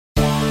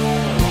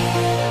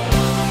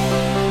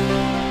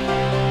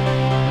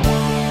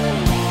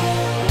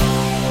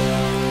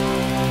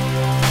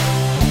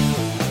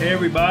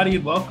everybody,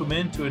 and welcome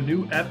into a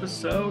new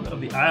episode of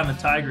the Eye on the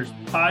Tigers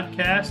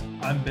podcast.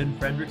 I'm Ben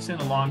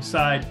Fredrickson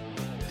alongside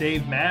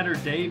Dave Matter.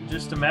 Dave,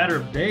 just a matter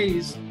of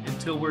days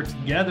until we're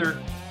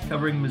together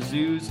covering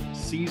Mizzou's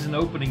season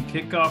opening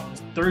kickoff.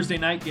 It's a Thursday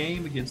night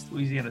game against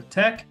Louisiana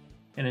Tech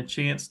and a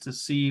chance to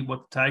see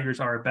what the Tigers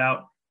are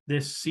about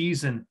this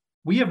season.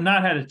 We have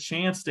not had a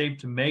chance, Dave,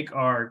 to make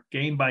our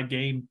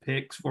game-by-game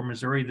picks for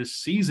Missouri this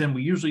season.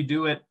 We usually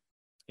do it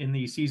in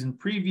the season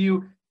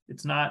preview.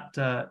 It's not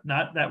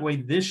that way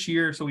this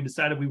year, so we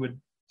decided we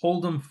would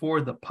hold them for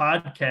the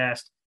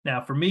podcast.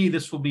 Now, for me,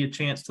 this will be a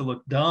chance to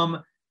look dumb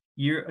a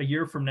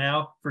year from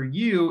now. For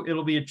you,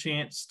 it'll be a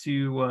chance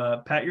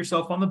to pat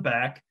yourself on the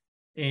back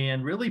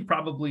and really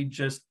probably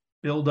just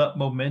build up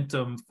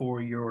momentum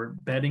for your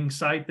betting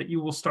site that you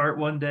will start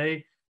one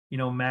day. You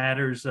know,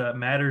 Matters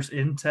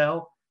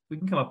Intel. We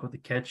can come up with a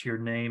catchier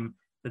name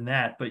than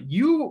that. But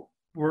you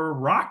were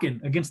rocking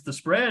against the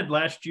spread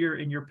last year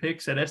in your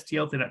picks at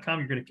stlta.com.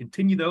 You're going to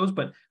continue those,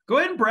 but go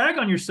ahead and brag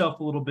on yourself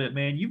a little bit,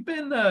 man. You've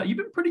been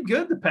pretty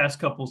good the past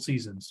couple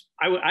seasons.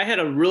 I had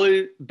a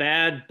really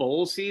bad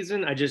bowl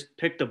season. I just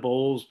picked the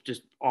bowls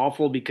just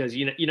awful because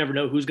you never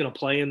know who's going to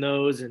play in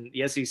those, and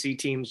the SEC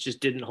teams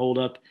just didn't hold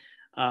up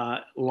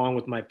along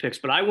with my picks.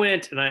 But I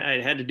went and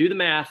I had to do the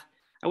math.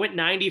 I went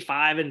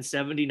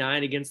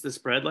 95-79 against the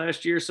spread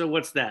last year. So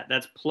what's that?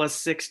 That's plus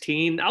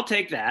 16. I'll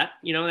take that.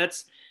 You know,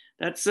 that's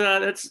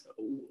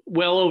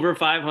well over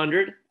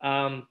 500.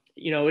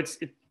 It's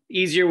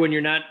easier when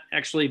you're not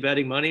actually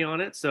betting money on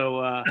it.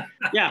 So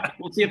yeah,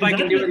 we'll see if I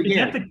can do it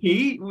again. Is that the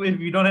key? If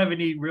you don't have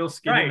any real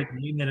skin in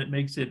the game, then it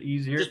makes it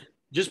easier.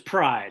 Just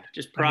pride,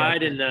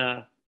 and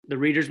the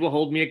readers will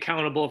hold me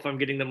accountable if I'm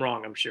getting them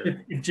wrong, I'm sure.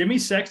 If Jimmy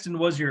Sexton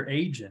was your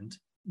agent,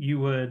 you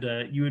would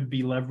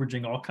be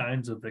leveraging all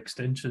kinds of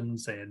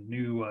extensions and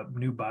new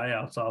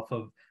buyouts off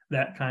of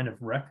that kind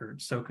of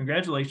record. So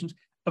congratulations.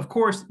 Of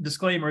course,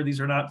 disclaimer, these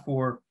are not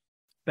for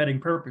betting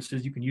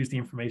purposes. You can use the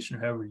information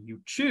however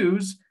you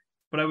choose,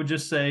 but I would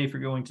just say if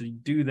you're going to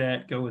do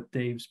that, go with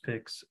Dave's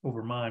picks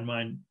over mine.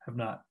 Mine have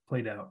not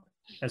played out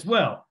as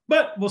well,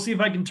 but we'll see if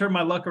I can turn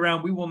my luck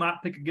around. We will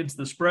not pick against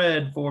the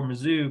spread for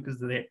Mizzou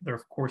because they're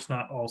of course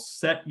not all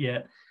set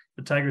yet.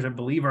 The Tigers, I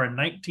believe, are a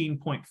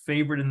 19-point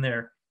favorite in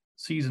their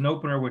season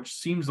opener, which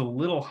seems a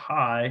little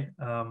high.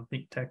 I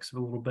think Tech's a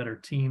little better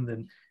team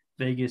than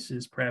Vegas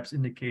is perhaps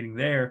indicating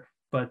there.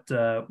 But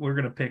we're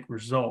going to pick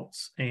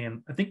results.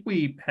 And I think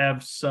we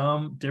have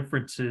some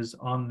differences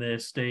on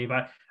this, Dave.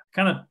 I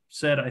kind of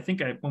said,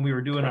 when we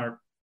were doing our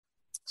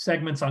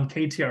segments on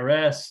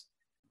KTRS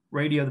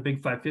radio, the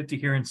Big 550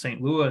 here in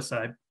St. Louis,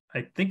 I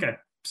think I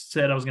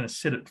said I was going to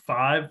sit at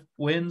 5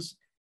 wins,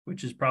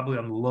 which is probably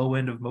on the low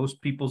end of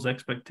most people's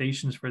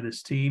expectations for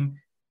this team.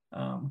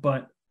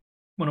 But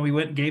when we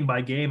went game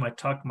by game, I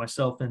talked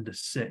myself into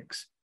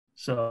 6.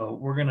 So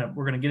we're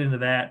gonna get into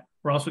that.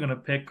 We're also going to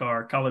pick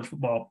our college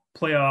football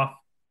playoff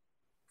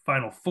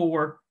Final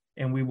Four,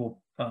 and we will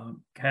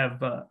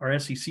have our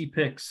SEC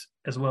picks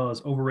as well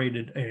as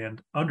overrated and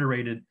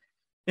underrated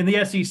in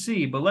the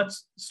SEC. But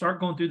let's start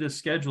going through this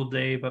schedule,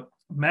 Dave.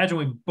 Imagine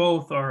we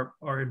both are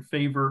in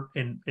favor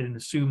and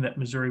assume that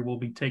Missouri will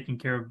be taking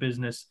care of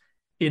business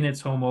in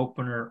its home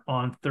opener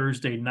on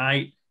Thursday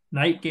night.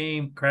 Night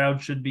game,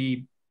 crowd should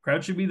be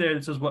there.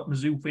 This is what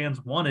Mizzou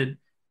fans wanted,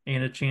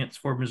 and a chance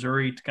for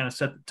Missouri to kind of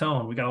set the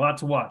tone. We got a lot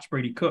to watch.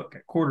 Brady Cook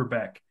at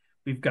quarterback.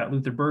 We've got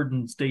Luther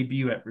Burden's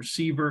debut at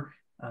receiver,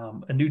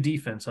 a new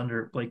defense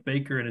under Blake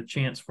Baker, and a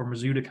chance for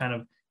Mizzou to kind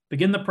of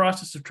begin the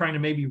process of trying to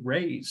maybe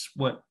raise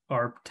what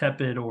are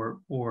tepid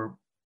or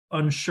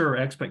unsure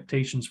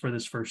expectations for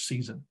this first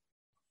season.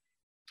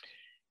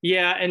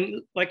 Yeah,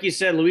 and like you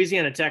said,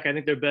 Louisiana Tech, I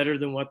think they're better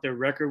than what their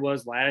record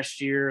was last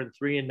year, and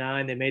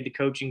 3-9. They made the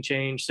coaching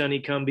change. Sonny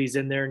Cumbie's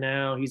in there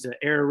now. He's an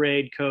air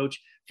raid coach.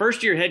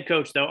 First-year head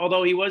coach, though,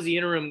 although he was the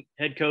interim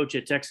head coach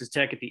at Texas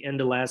Tech at the end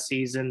of last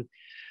season.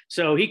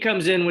 So he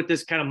comes in with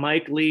this kind of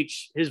Mike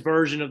Leach, his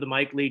version of the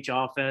Mike Leach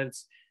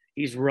offense.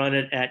 He's run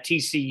it at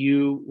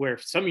TCU, where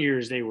some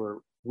years they were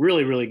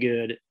really, really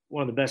good,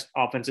 one of the best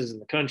offenses in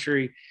the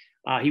country.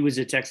 He was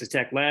at Texas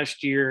Tech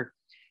last year.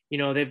 You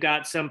know, they've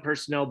got some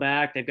personnel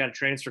back. They've got a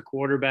transfer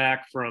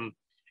quarterback from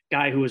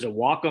guy who was a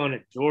walk-on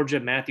at Georgia,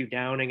 Matthew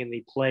Downing, and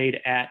he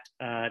played at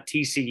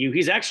TCU.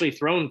 He's actually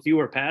thrown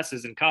fewer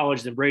passes in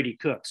college than Brady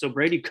Cook. So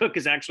Brady Cook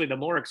is actually the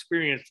more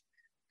experienced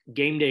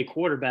game day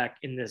quarterback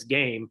in this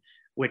game,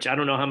 which I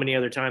don't know how many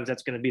other times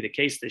that's going to be the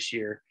case this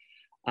year.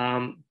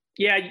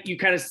 Yeah, you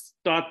kind of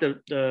thought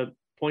the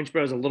point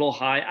spread was a little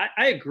high.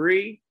 I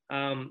agree.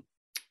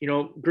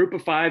 Group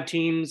of 5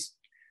 teams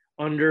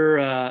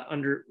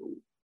under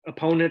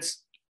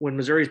opponents when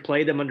Missouri's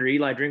played them under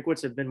Eli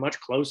Drinkwitz have been much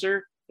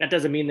closer. That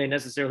doesn't mean they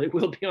necessarily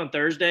will be on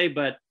Thursday,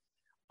 but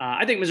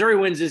I think Missouri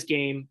wins this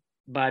game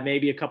by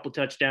maybe a couple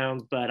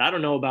touchdowns, but I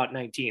don't know about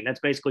 19. That's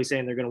basically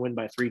saying they're going to win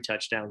by 3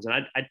 touchdowns. And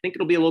I think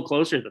it'll be a little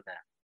closer than that.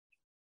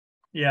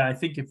 Yeah, I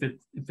think if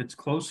it's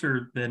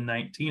closer than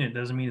 19, it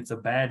doesn't mean it's a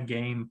bad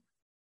game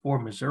for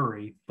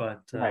Missouri,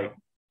 but right.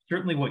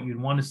 Certainly what you'd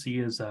want to see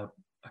is a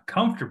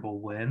comfortable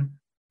win.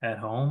 at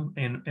home,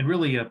 and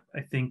really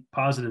I think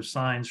positive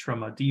signs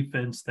from a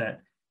defense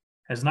that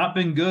has not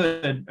been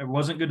good. It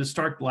wasn't good to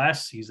start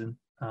last season.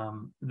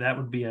 That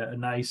would be a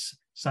nice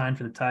sign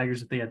for the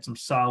Tigers if they had some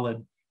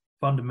solid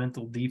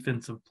fundamental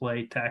defensive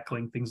play,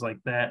 tackling, things like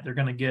that. They're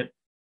going to get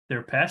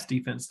their pass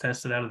defense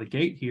tested out of the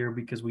gate here,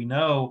 because we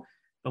know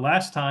the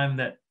last time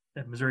that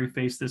Missouri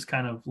faced this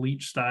kind of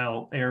Leach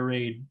style air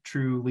raid,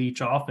 true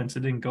Leach offense,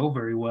 it didn't go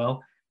very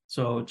well.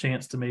 So a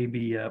chance to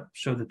maybe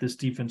show that this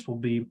defense will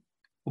be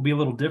a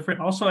little different.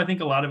 Also, I think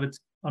a lot of it's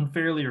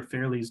unfairly or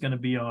fairly is going to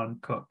be on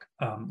Cook.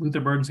 Luther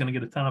Burden's going to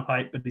get a ton of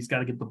hype, but he's got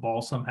to get the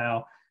ball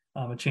somehow.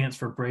 A chance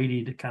for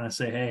Brady to kind of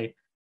say, hey,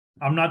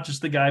 I'm not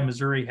just the guy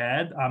Missouri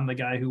had. I'm the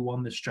guy who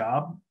won this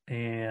job,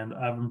 and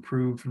I've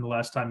improved from the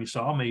last time you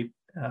saw me.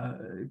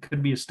 It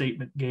could be a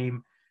statement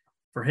game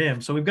for him.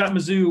 So we've got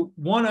Mizzou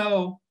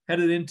 1-0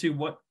 headed into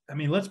what, I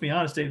mean, let's be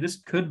honest, Dave, this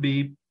could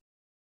be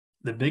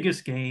the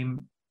biggest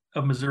game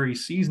of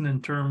Missouri's season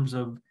in terms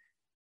of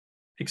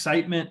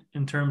excitement,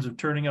 in terms of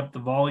turning up the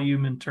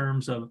volume, in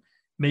terms of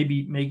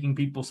maybe making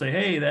people say,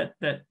 hey,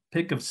 that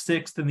pick of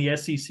sixth in the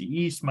SEC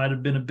East might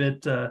have been a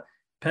bit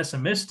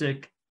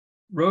pessimistic.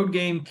 Road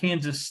game,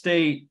 Kansas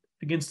State,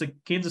 against a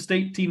Kansas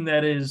State team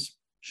that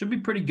should be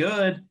pretty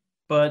good,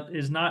 but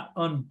is not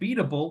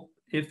unbeatable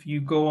if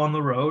you go on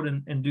the road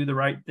and do the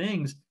right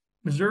things.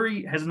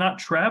 Missouri has not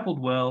traveled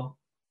well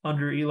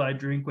under Eli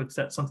Drinkwitz.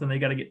 That's something they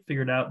got to get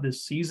figured out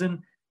this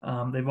season.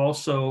 They've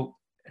also,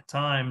 at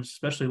times,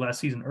 especially last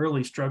season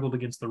early, struggled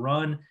against the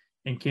run,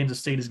 and Kansas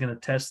State is going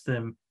to test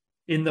them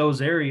in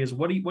those areas.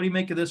 What do you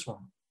make of this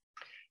one?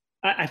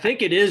 I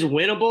think it is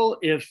winnable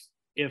if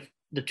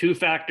the two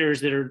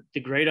factors that are the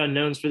great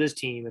unknowns for this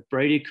team, if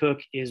Brady Cook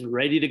is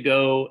ready to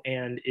go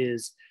and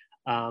is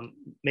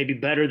maybe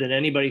better than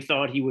anybody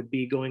thought he would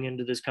be going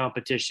into this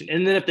competition,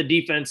 and then if the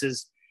defense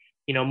is,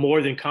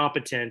 more than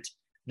competent,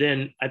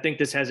 then I think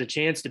this has a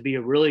chance to be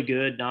a really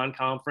good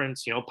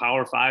non-conference,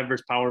 Power 5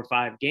 versus Power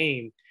 5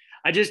 game.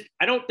 I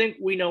don't think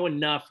we know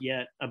enough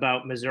yet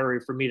about Missouri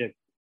for me to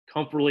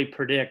comfortably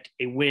predict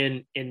a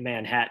win in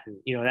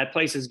Manhattan. That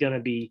place is going to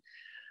be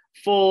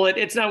full.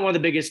 It's not one of the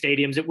biggest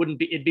stadiums.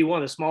 It'd be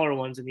one of the smaller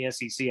ones in the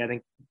SEC. I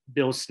think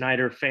Bill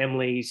Snyder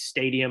Family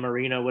Stadium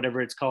Arena,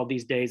 whatever it's called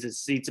these days, it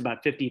seats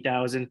about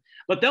 50,000,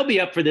 but they'll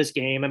be up for this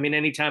game. I mean,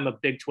 anytime a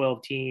Big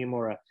 12 team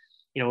or a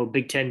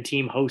Big 10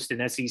 team hosts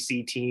an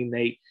SEC team,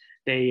 they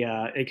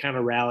kind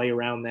of rally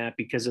around that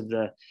because of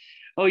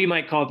you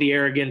might call it the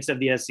arrogance of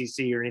the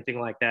SEC or anything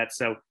like that.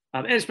 So,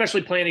 and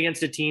especially playing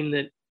against a team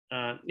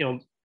that,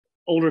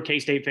 older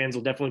K-State fans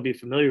will definitely be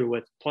familiar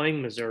with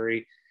playing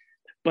Missouri.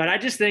 But I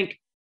just think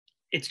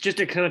it's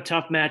just a kind of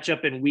tough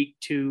matchup in week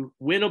 2,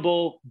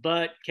 winnable,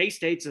 but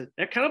K-State's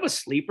they're kind of a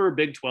sleeper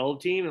Big 12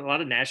 team. A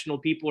lot of national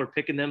people are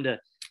picking them to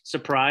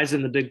surprise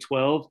in the Big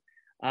 12.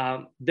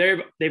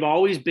 They've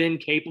always been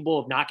capable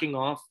of knocking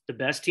off the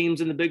best teams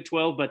in the Big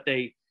 12, but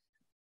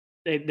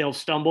they'll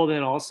stumble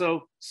then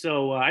also.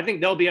 So I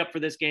think they'll be up for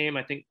this game.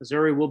 I think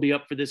Missouri will be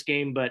up for this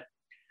game, but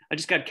I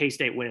just got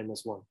K-State winning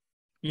this one.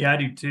 Yeah, I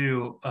do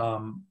too.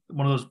 One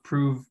of those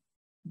prove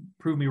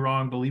me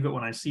wrong, believe it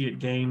when I see it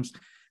games.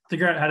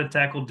 Figure out how to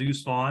tackle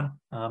Deuce Vaughn,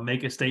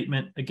 make a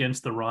statement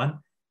against the run,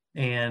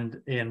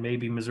 and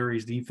maybe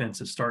Missouri's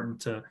defense is starting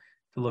to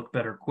look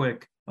better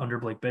quick under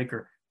Blake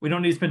Baker. We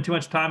don't need to spend too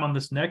much time on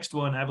this next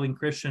one. Abilene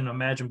Christian,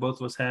 imagine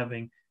both of us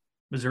having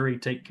Missouri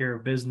take care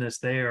of business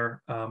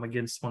there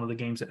against one of the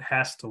games it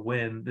has to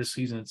win this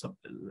season.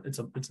 It's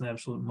an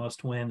absolute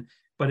must win,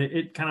 but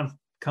it kind of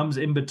comes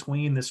in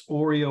between this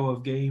Oreo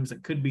of games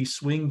that could be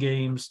swing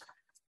games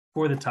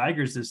for the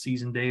Tigers this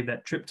season, Dave.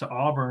 That trip to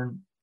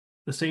Auburn,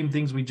 the same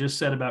things we just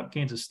said about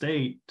Kansas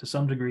State to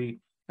some degree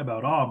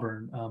about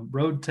Auburn.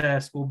 Road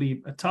test will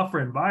be a tougher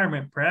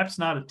environment, perhaps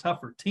not a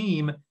tougher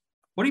team.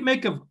 What do you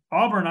make of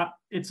Auburn?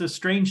 It's a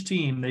strange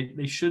team.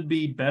 They should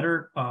be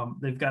better.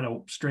 They've got a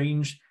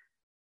strange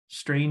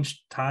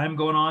time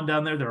going on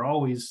down there. There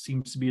always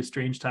seems to be a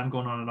strange time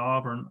going on at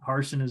Auburn.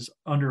 Harsin is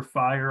under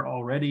fire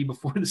already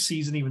before the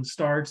season even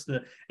starts.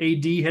 The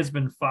AD has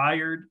been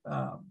fired.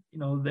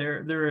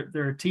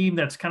 They're a team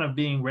that's kind of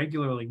being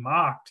regularly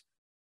mocked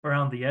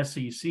around the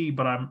SEC,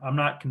 but I'm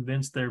not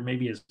convinced they're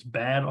maybe as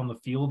bad on the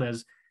field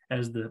as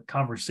the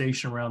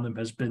conversation around them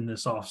has been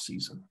this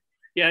offseason.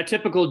 Yeah,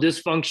 typical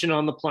dysfunction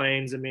on the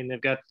Plains. I mean,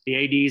 they've got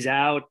the ADs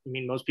out. I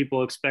mean, most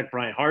people expect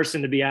Brian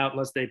Harsin to be out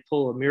unless they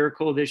pull a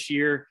miracle this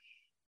year.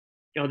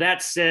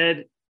 That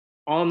said,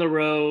 on the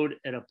road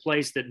at a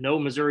place that no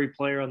Missouri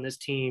player on this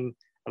team,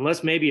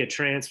 unless maybe a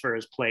transfer,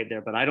 has played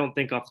there, but I don't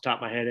think off the top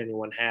of my head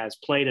anyone has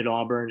played at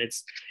Auburn.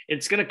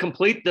 It's going to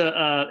complete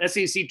the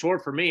SEC tour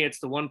for me. It's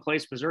the one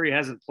place Missouri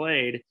hasn't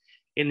played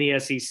in the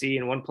SEC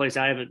and one place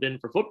I haven't been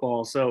for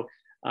football. So,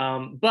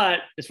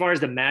 but as far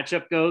as the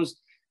matchup goes,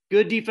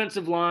 good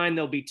defensive line.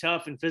 They'll be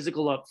tough and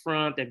physical up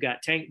front. They've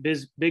got Tank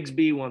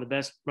Bigsby, one of the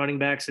best running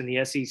backs in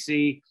the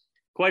SEC.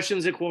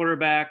 Questions at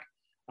quarterback.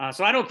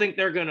 So I don't think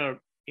they're going to,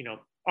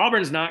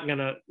 nobody's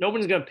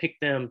going to pick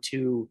them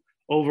to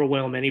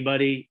overwhelm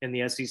anybody in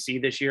the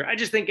SEC this year. I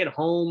just think at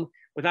home,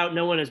 without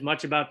knowing as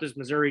much about this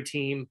Missouri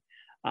team,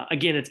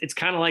 Again, it's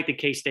kind of like the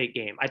K-State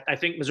game. I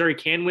think Missouri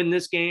can win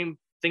this game.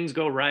 Things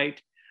go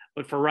right.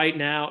 But for right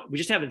now, we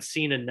just haven't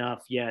seen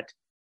enough yet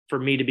for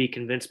me to be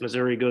convinced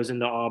Missouri goes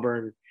into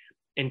Auburn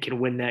and can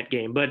win that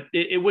game. But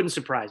it wouldn't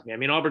surprise me. I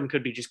mean, Auburn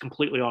could be just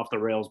completely off the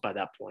rails by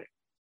that point.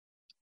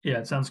 Yeah,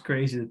 it sounds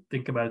crazy to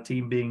think about a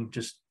team being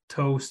just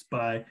toast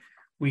by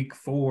week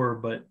 4,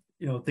 but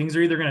things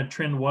are either going to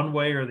trend one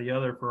way or the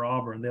other for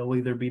Auburn. They'll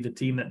either be the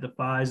team that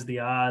defies the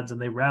odds and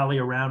they rally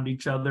around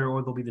each other,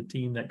 or they'll be the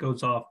team that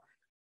goes off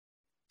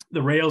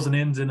the rails and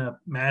ends in a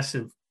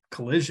massive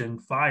collision,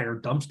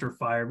 dumpster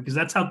fire, because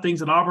that's how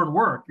things in Auburn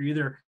work. You're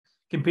either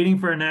competing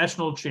for a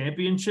national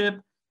championship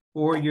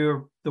or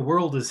the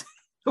world is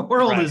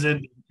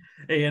ending.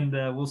 And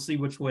we'll see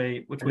which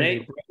way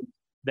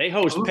they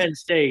host Penn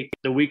State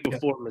the week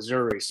before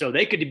Missouri, so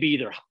they could be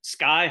either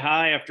sky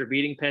high after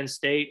beating Penn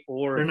State,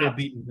 or they're not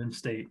beating Penn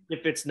State.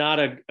 If it's not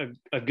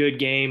a good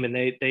game and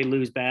they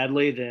lose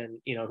badly,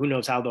 then who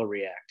knows how they'll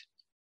react.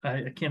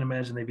 I can't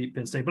imagine they beat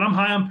Penn State, but I'm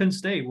high on Penn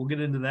State. We'll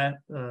get into that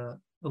a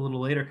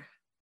little later.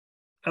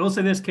 I will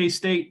say this: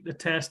 K-State, the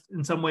test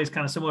in some ways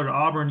kind of similar to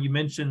Auburn. You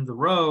mentioned the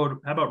road.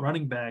 How about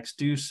running backs?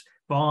 Deuce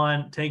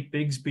Vaughn, Tank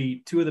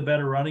Bigsby, 2 of the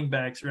better running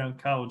backs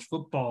around college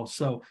football.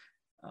 So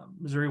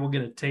Missouri will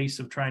get a taste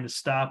of trying to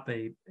stop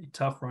a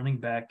tough running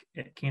back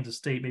at Kansas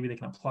State. Maybe they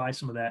can apply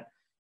some of that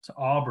to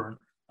Auburn.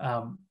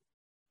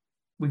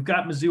 We've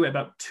got Mizzou at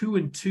about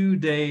 2-2,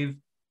 Dave,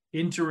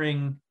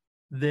 entering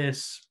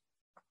this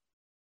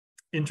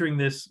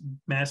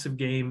massive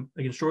game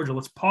against Georgia.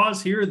 Let's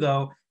pause here,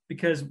 though,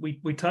 because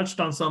we touched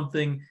on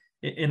something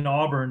in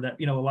Auburn that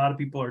a lot of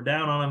people are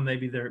down on them.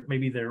 Maybe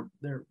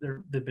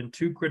they've been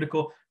too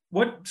critical.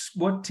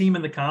 What team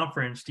in the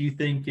conference do you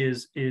think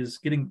is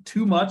getting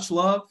too much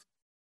love,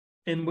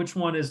 and which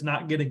one is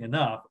not getting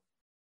enough?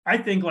 I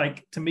think,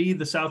 to me,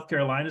 the South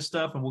Carolina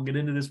stuff, and we'll get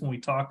into this when we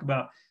talk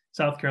about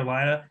South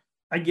Carolina.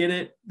 I get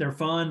it. They're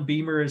fun.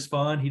 Beamer is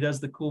fun. He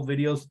does the cool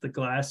videos with the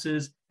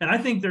glasses, and I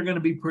think they're going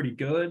to be pretty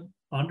good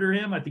under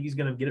him. I think he's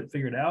going to get it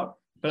figured out,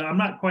 but I'm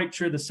not quite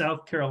sure the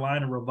South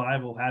Carolina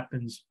revival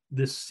happens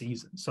this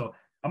season. So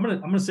I'm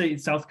gonna say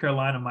South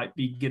Carolina might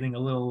be getting a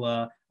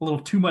little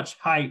too much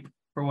hype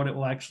for what it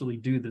will actually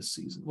do this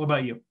season. What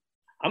about you?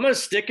 I'm going to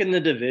stick in the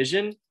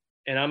division,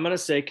 and I'm going to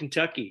say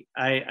Kentucky.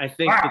 I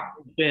think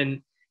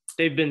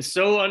they've been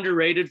so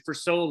underrated for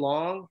so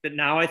long that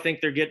now I think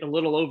they're getting a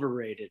little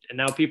overrated. And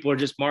now people are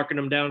just marking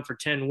them down for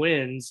 10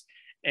 wins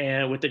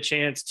and with the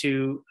chance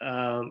to,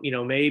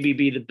 maybe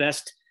be the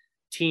best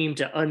team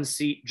to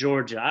unseat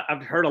Georgia.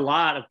 I've heard a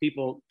lot of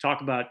people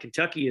talk about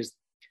Kentucky as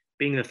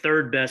being the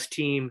 3rd best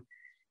team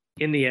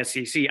in the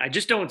SEC. I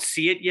just don't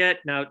see it yet.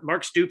 Now,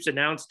 Mark Stoops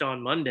announced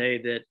on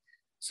Monday that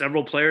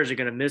several players are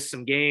going to miss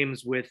some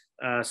games with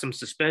some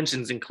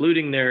suspensions,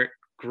 including their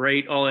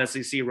great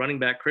all-SEC running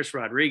back, Chris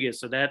Rodriguez.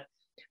 So that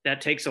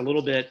takes a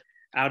little bit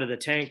out of the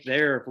tank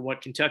there for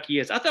what Kentucky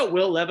is. I thought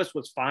Will Levis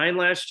was fine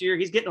last year.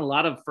 He's getting a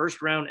lot of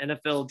first-round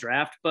NFL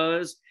draft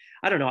buzz.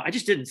 I don't know. I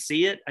just didn't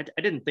see it.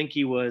 I didn't think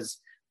he was,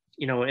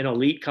 an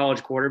elite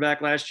college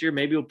quarterback last year.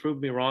 Maybe he'll prove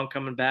me wrong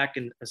coming back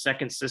in a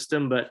second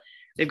system, but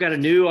they've got a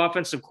new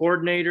offensive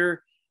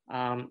coordinator.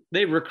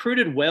 They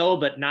recruited well,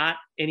 but not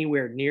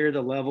anywhere near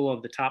the level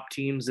of the top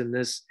teams in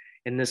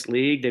this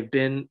league. They've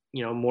been,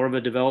 more of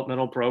a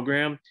developmental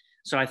program.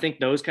 So I think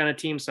those kind of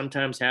teams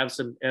sometimes have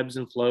some ebbs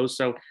and flows.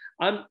 So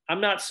I'm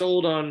not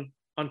sold on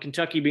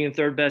Kentucky being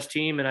 3rd best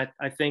team. And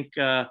I think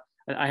I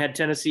had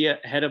Tennessee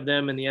ahead of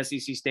them in the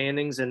SEC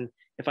standings. And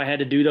if I had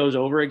to do those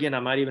over again, I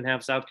might even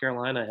have South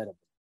Carolina ahead of them.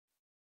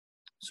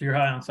 So you're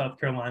high on South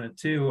Carolina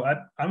too.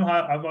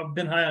 I've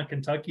been high on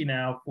Kentucky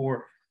now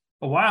for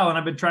a while, and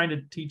I've been trying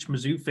to teach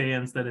Mizzou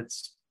fans that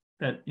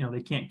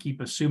they can't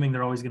keep assuming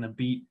they're always going to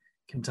beat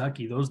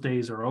Kentucky. Those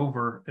days are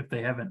over if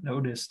they haven't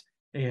noticed.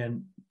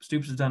 And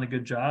Stoops has done a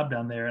good job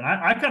down there. And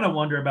I kind of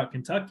wonder about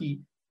Kentucky.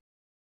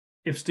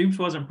 If Stoops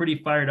wasn't pretty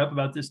fired up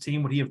about this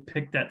team, would he have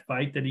picked that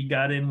fight that he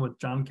got in with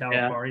John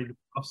Calipari the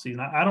offseason?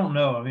 I don't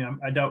know. I mean,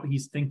 I doubt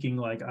he's thinking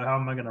how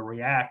am I going to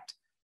react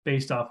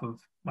based off of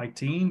my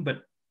team?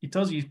 But he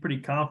tells you he's pretty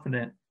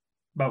confident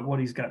about what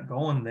he's got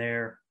going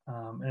there.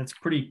 And it's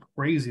pretty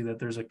crazy that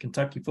there's a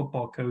Kentucky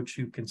football coach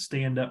who can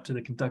stand up to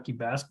the Kentucky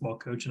basketball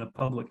coach in a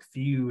public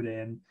feud.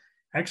 And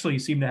actually, you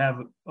seem to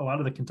have a lot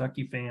of the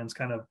Kentucky fans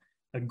kind of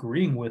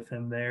agreeing with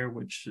him there,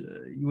 which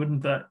you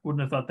wouldn't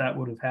have thought that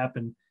would have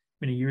happened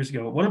many years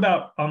ago. What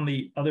about on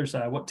the other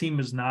side? What team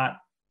is not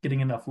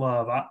getting enough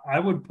love? I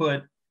would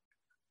put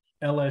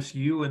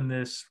LSU in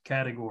this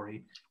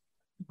category.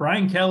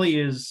 Brian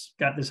Kelly has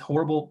got this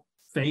horrible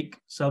fake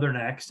Southern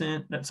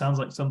accent that sounds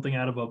like something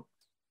out of a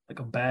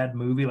bad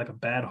movie, like a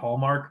bad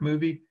Hallmark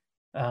movie.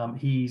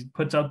 He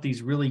puts out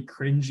these really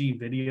cringy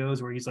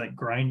videos where he's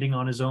grinding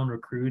on his own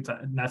recruits,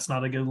 and that's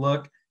not a good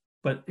look.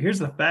 But here's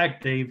the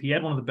fact, Dave. He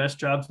had one of the best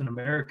jobs in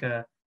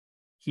America.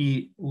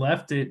 He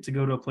left it to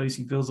go to a place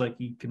he feels like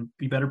he can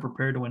be better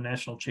prepared to win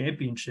national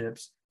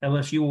championships.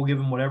 LSU will give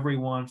him whatever he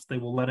wants. They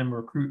will let him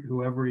recruit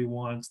whoever he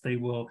wants. They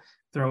will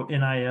throw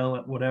NIL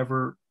at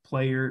whatever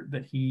player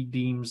that he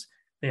deems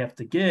they have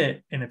to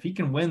get. And if he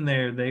can win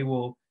there, they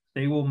will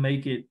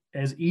make it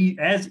as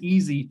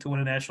easy to win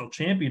a national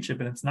championship.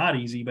 And it's not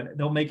easy, but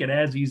they'll make it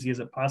as easy as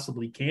it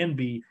possibly can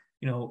be,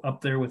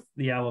 up there with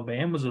the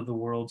Alabamas of the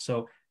world.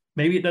 So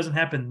maybe it doesn't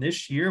happen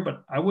this year,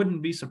 but I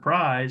wouldn't be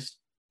surprised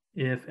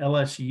if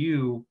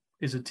LSU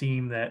is a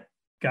team that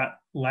got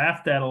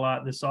laughed at a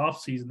lot this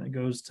offseason that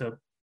goes to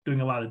doing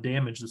a lot of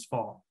damage this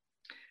fall.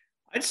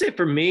 I'd say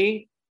for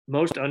me,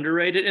 most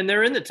underrated, and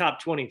they're in the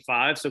top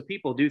 25, so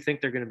people do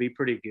think they're going to be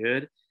pretty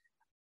good.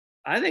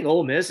 I think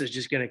Ole Miss is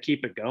just going to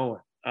keep it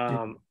going.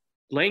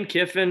 Lane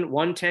Kiffin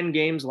won 10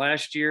 games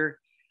last year.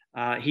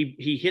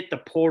 He hit the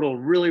portal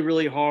really,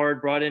 really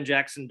hard, brought in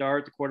Jackson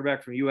Dart, the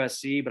quarterback from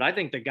USC. But I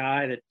think the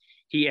guy that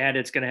he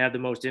added is going to have the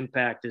most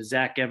impact is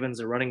Zach Evans,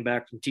 a running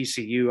back from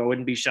TCU. I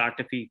wouldn't be shocked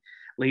if he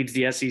leads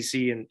the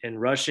SEC in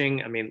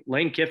rushing. I mean,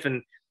 Lane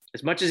Kiffin,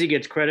 as much as he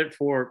gets credit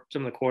for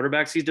some of the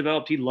quarterbacks he's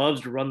developed, he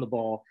loves to run the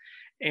ball.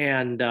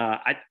 And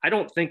I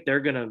don't think they're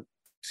going to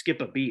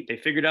skip a beat. They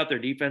figured out their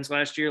defense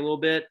last year a little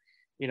bit.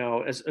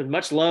 As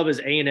much love as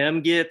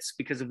A&M gets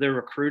because of their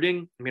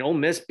recruiting. I mean, Ole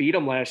Miss beat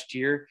them last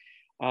year,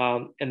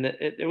 and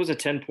it was a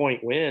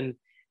 10-point win.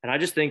 And I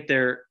just think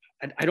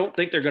I don't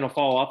think they're going to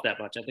fall off that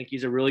much. I think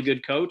he's a really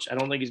good coach. I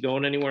don't think he's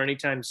going anywhere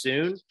anytime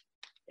soon.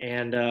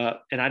 And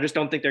I just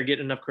don't think they're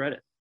getting enough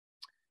credit.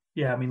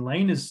 Yeah, I mean,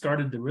 Lane has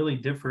started to really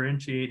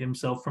differentiate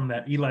himself from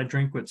that Eli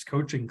Drinkwitz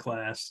coaching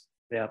class.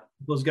 Yeah.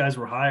 Those guys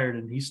were hired,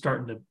 and he's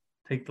starting to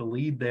take the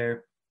lead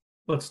there.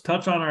 Let's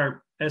touch on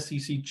our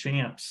SEC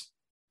champs,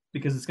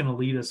 because it's going to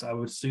lead us, I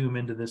would assume,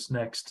 into this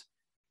next.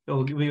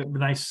 It'll give me a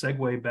nice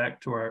segue back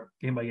to our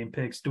game-by-game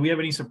picks. Do we have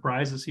any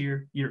surprises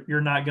here?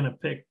 You're not going to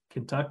pick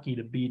Kentucky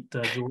to beat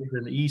Georgia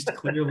in the East,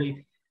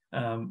 clearly.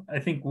 I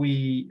think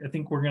we're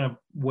going to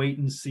wait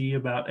and see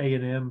about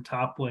A&M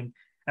toppling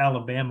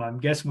Alabama. I'm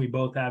guessing we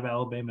both have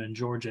Alabama and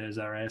Georgia as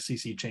our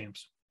SEC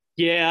champs.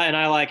 Yeah, and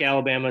I like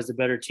Alabama as the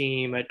better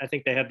team. I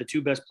think they have the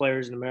two best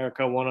players in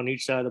America, one on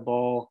each side of the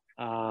ball.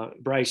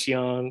 Bryce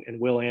Young and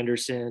Will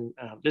Anderson.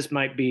 This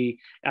might be,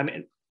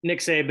 Nick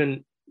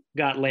Saban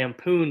got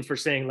lampooned for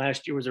saying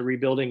last year was a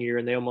rebuilding year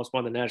and they almost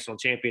won the national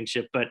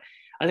championship. But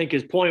I think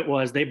his point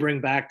was they bring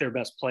back their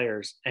best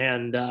players.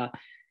 And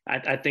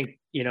I think,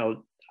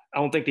 I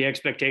don't think the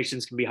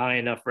expectations can be high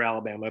enough for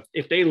Alabama.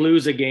 If they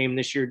lose a game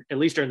this year, at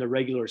least during the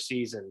regular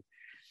season,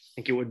 I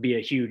think it would be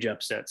a huge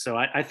upset. So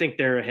I think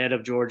they're ahead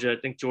of Georgia. I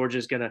think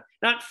Georgia's going to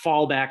not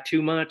fall back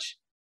too much,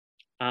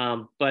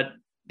 but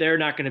they're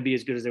not going to be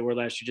as good as they were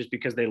last year just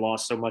because they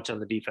lost so much on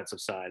the defensive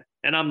side.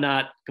 And I'm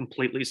not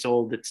completely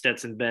sold that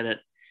Stetson Bennett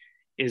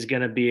is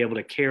going to be able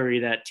to carry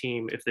that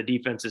team if the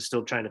defense is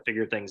still trying to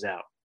figure things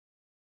out.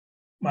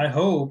 My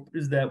hope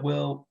is that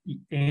Will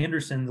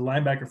Anderson, the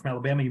linebacker from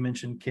Alabama you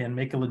mentioned, can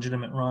make a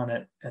legitimate run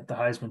at the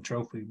Heisman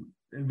Trophy.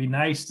 It'd be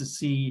nice to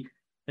see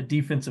a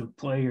defensive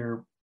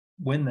player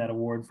win that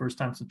award first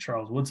time since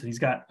Charles Woodson. He's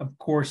got, of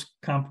course,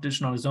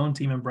 competition on his own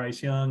team in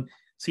Bryce Young,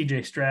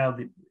 C.J. Stroud,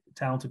 the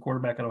talented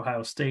quarterback at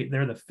Ohio State.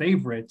 They're the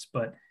favorites,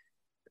 but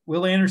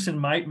Will Anderson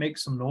might make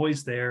some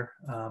noise there.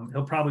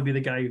 He'll probably be the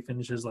guy who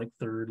finishes like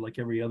third, like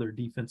every other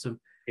defensive.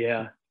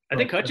 Yeah. I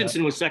think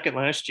Hutchinson was second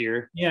last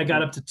year. Yeah,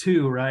 got up to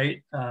 2,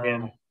 right?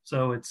 Yeah.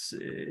 So it's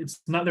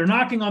not, they're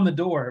knocking on the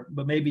door,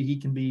 but maybe he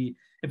can be,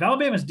 if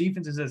Alabama's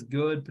defense is as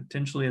good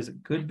potentially as it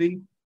could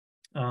be,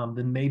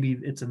 then maybe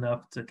it's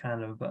enough to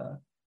kind of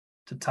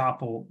to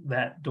topple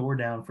that door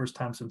down first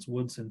time since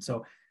Woodson.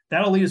 So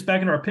that'll lead us back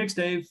into our picks,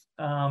 Dave.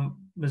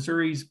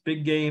 Missouri's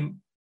big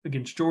game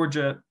against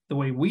Georgia, the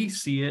way we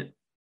see it,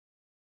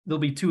 they'll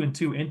be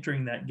 2-2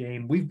 entering that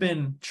game. We've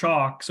been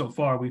chalk so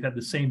far. We've had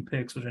the same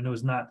picks, which I know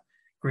is not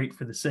great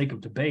for the sake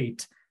of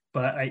debate,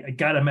 but I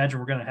got to imagine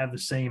we're going to have the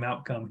same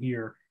outcome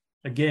here.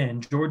 Again,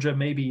 Georgia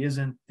maybe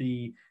isn't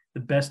the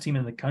best team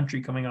in the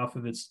country coming off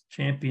of its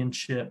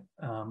championship,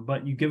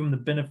 but you give them the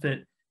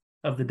benefit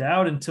of the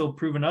doubt until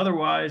proven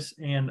otherwise.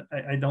 And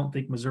I don't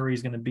think Missouri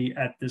is going to be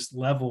at this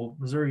level.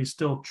 Missouri is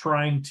still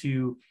trying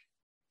to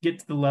get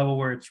to the level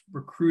where it's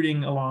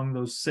recruiting along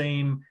those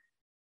same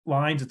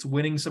lines. It's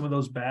winning some of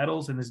those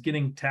battles and is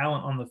getting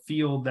talent on the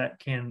field that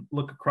can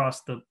look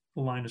across the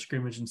line of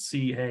scrimmage and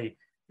see, hey,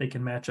 they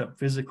can match up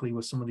physically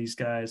with some of these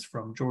guys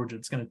from Georgia.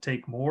 It's going to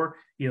take more.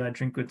 Eli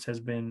Drinkwitz has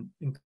been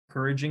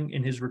encouraging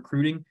in his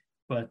recruiting,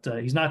 but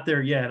he's not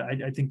there yet.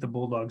 I think the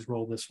Bulldogs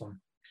roll this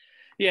one.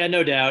 Yeah,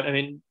 no doubt. I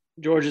mean,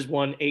 Georgia's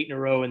won 8 in a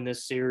row in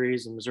this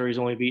series, and Missouri's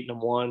only beaten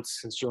them once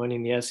since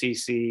joining the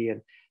SEC.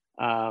 And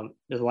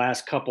the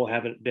last couple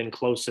haven't been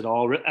close at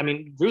all. I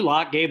mean, Drew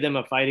Lock gave them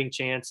a fighting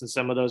chance in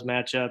some of those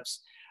matchups,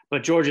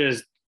 but Georgia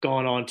has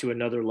gone on to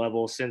another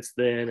level since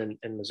then,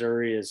 and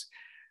Missouri is,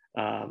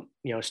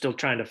 still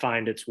trying to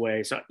find its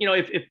way. So,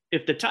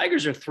 if the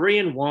Tigers are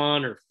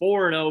 3-1 or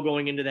 4-0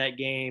 going into that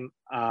game,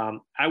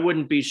 I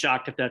wouldn't be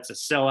shocked if that's a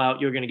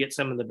sellout. You're going to get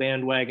some of the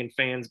bandwagon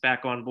fans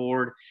back on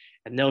board,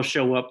 and they'll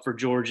show up for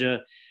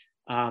Georgia.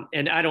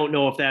 And I don't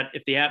know if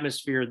the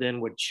atmosphere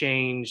then would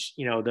change,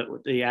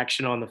 the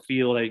action on the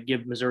field. I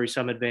give Missouri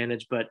some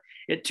advantage, but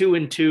at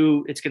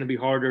 2-2, it's going to be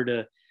harder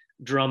to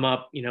drum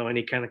up,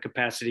 any kind of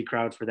capacity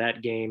crowd for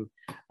that game,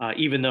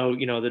 even though,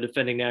 the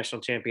defending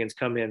national champions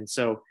come in.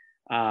 So,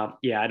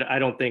 I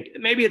don't think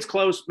maybe it's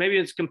close, maybe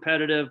it's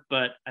competitive,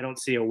 but I don't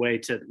see a way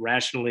to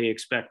rationally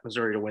expect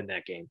Missouri to win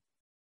that game.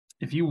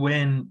 If you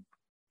win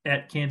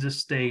at Kansas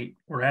State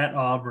or at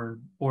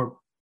Auburn or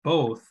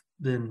both,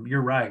 then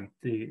you're right.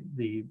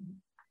 The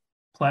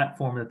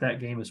platform that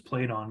game is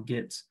played on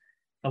gets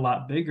a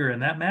lot bigger,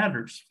 and that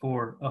matters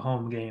for a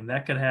home game.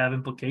 That could have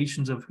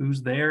implications of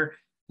who's there,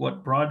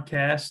 what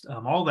broadcast,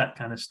 all that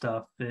kind of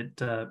stuff.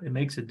 It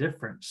makes a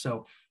difference.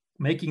 So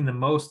making the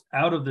most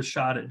out of the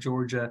shot at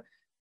Georgia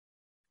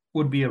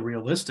would be a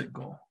realistic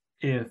goal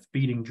if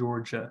beating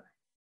Georgia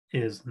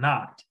is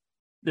not.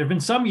 There have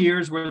been some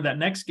years where that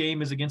next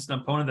game is against an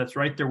opponent that's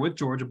right there with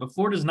Georgia, but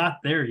Florida's not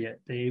there yet,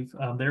 Dave.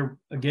 They're,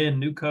 again,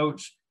 new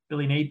coach.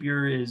 Billy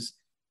Napier is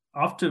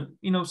off to,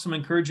 some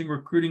encouraging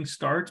recruiting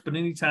starts, but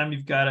anytime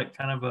you've got a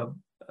kind of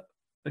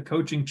a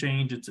coaching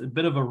change, it's a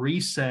bit of a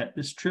reset.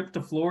 This trip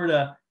to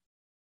Florida,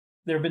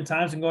 there have been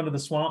times when going to the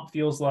Swamp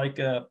feels like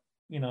a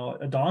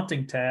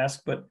daunting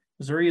task, but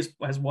Missouri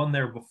has won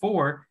there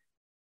before.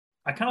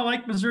 I kind of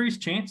like Missouri's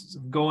chances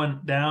of going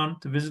down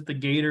to visit the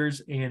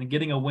Gators and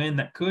getting a win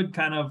that could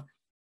kind of,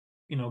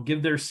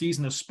 give their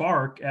season a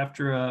spark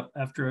after a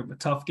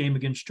tough game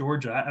against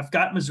Georgia. I've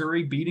got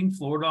Missouri beating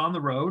Florida on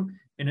the road,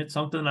 and it's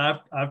something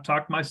I've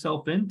talked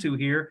myself into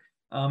here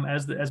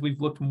as we've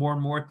looked more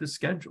and more at this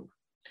schedule.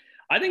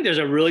 I think there's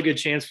a really good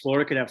chance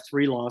Florida could have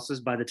 3 losses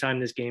by the time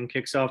this game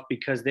kicks off,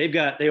 because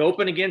they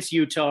open against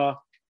Utah.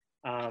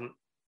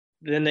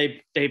 Then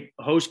they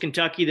host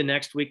Kentucky the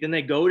next week. Then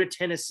they go to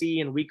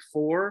Tennessee in week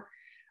 4.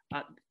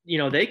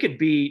 They could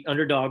be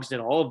underdogs in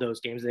all of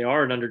those games. They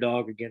are an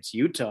underdog against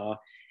Utah.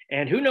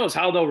 And who knows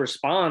how they'll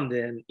respond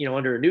then,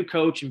 under a new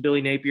coach and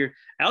Billy Napier.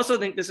 I also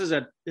think this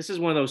is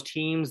one of those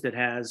teams that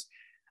has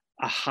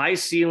a high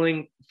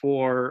ceiling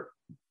for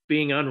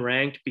being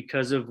unranked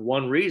because of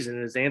one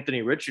reason, is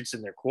Anthony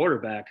Richardson, their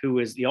quarterback, who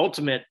is the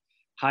ultimate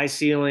high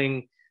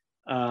ceiling,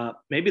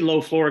 maybe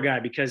low floor guy,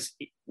 because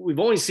we've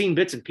only seen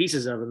bits and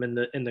pieces of him, and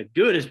the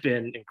good has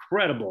been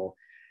incredible.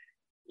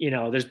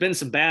 There's been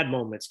some bad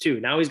moments too.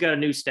 Now he's got a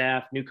new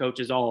staff, new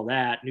coaches, all of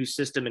that, new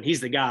system, and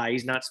he's the guy.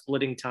 He's not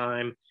splitting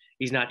time.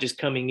 He's not just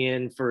coming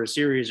in for a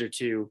series or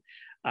two.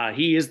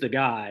 He is the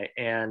guy,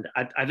 and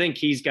I think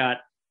he's got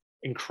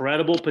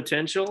incredible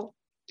potential.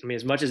 I mean,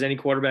 as much as any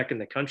quarterback in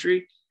the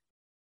country,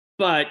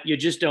 but you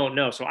just don't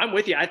know. So I'm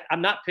with you.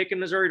 I'm not picking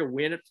Missouri to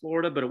win at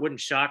Florida, but it wouldn't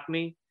shock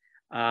me.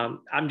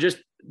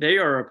 They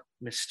are a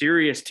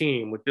mysterious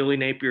team with Billy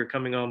Napier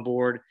coming on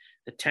board.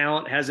 The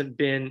talent hasn't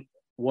been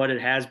what it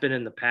has been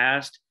in the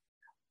past,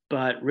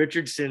 but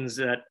Richardson's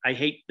I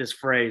hate this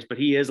phrase, but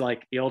he is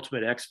like the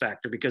ultimate X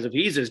factor, because if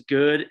he's as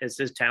good as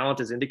his talent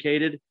is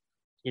indicated,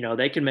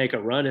 they can make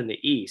a run in the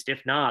East.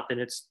 If not, then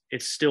it's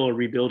still a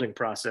rebuilding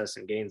process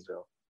in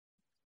Gainesville.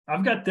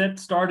 I've got that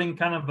starting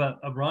kind of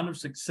a run of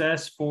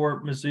success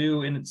for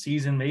Mizzou in its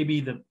season, maybe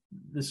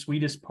the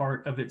sweetest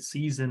part of its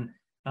season.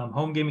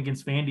 Home game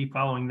against Vandy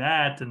following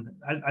that. And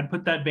I'd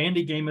put that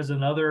Vandy game as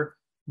another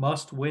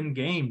must-win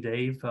game,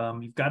 Dave.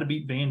 You've got to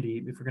beat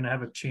Vandy if you're going to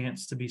have a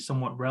chance to be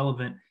somewhat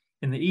relevant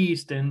in the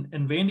East. And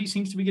Vandy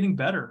seems to be getting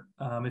better.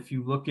 If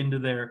you look into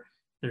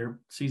their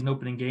season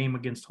opening game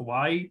against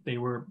Hawaii, they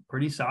were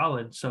pretty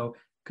solid. So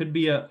could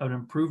be an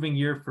improving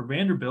year for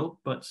Vanderbilt,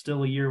 but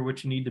still a year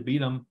which you need to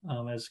beat them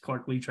as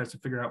Clark Lee tries to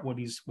figure out what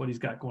he's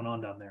got going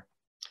on down there.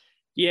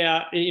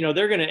 Yeah,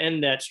 they're going to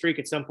end that streak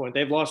at some point.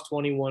 They've lost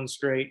 21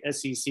 straight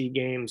SEC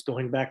games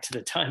going back to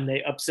the time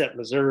they upset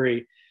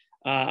Missouri.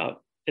 At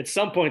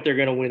some point, they're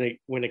going to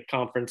win a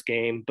conference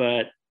game,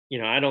 but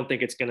I don't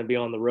think it's going to be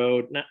on the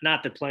road.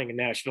 Not that playing a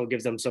national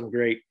gives them some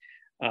great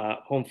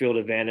home field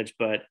advantage,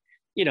 but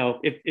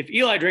if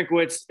Eli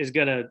Drinkwitz is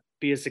going to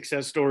be a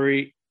success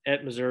story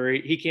at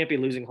Missouri, he can't be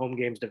losing home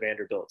games to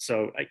Vanderbilt.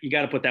 So you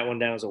got to put that one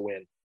down as a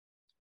win.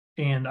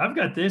 And I've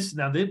got this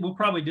now. We'll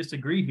probably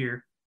disagree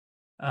here.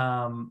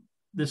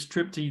 This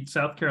trip to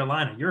South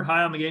Carolina, you're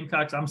high on the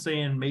Gamecocks. I'm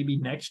saying maybe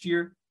next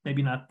year,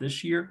 maybe not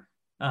this year.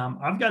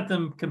 I've got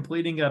them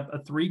completing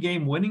a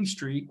 3-game winning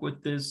streak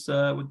with this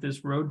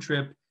road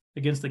trip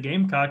against the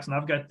Gamecocks, and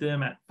I've got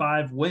them at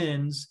 5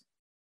 wins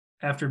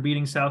after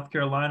beating South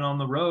Carolina on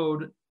the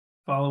road,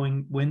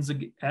 following wins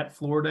at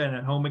Florida and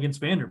at home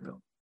against Vanderbilt.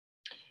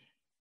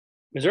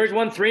 Missouri's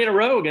won 3 in a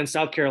row against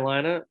South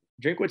Carolina.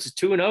 Drinkwitz is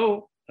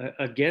 2-0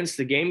 against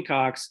the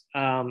Gamecocks.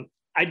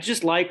 I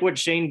just like what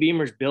Shane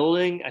Beamer's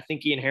building. I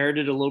think he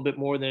inherited a little bit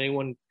more than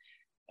anyone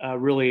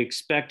really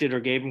expected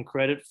or gave him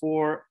credit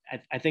for.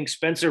 I think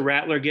Spencer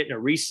Rattler getting a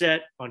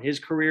reset on his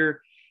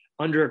career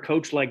under a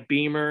coach like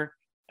Beamer,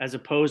 as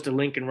opposed to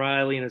Lincoln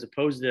Riley and as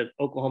opposed to the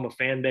Oklahoma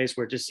fan base,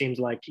 where it just seems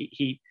like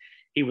he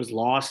was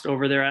lost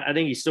over there. I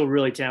think he's still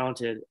really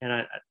talented, and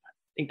I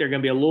think they're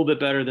going to be a little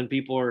bit better than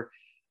people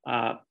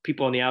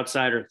on the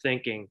outside are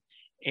thinking.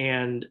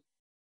 And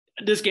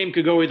this game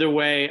could go either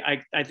way.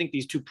 I think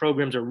these two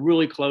programs are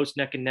really close,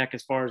 neck and neck,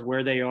 as far as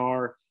where they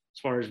are, as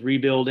far as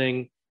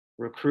rebuilding,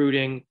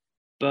 recruiting.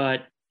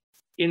 But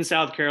in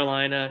South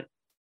Carolina,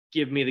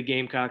 give me the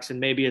Gamecocks, and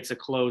maybe it's a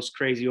close,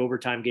 crazy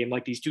overtime game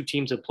like these two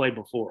teams have played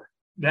before.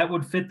 That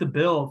would fit the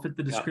bill, fit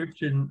the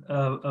description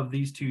of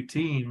these two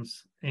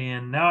teams.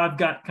 And now I've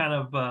got kind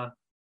of,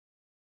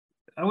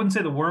 I wouldn't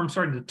say the worm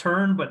starting to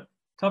turn, but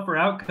tougher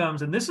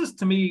outcomes. And this is,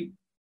 to me,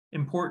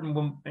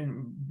 important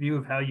in view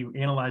of how you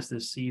analyze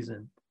this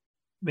season.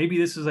 Maybe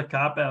this is a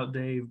cop-out,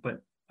 Dave,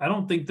 but I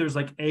don't think there's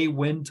like a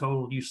win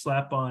total you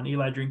slap on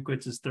Eli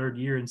Drinkwitz's third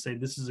year and say,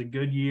 this is a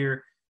good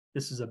year,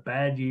 this is a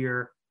bad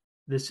year,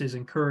 this is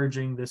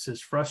encouraging, this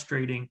is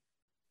frustrating.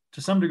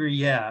 To some degree,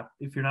 yeah,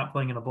 if you're not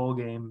playing in a bowl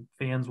game,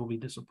 fans will be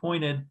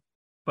disappointed.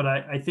 But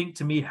I think,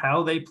 to me,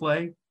 how they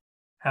play,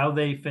 how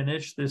they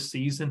finish this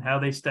season, how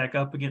they stack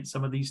up against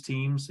some of these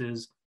teams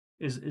is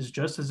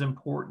just as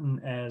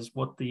important as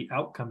what the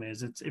outcome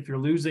is. It's if you're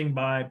losing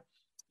by,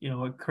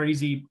 a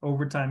crazy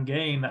overtime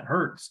game, that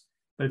hurts.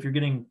 But if you're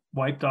getting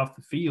wiped off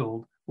the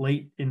field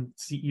late in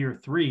year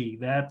 3,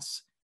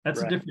 that's right.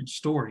 A different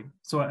story.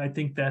 So I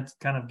think that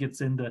kind of gets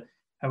into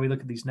how we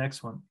look at these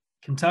next one.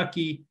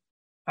 Kentucky,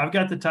 I've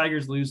got the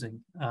Tigers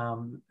losing.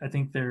 I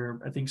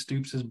think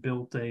Stoops has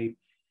built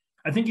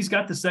I think he's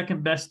got the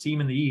second best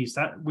team in the East.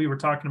 We were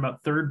talking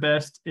about third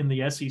best in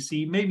the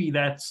SEC. Maybe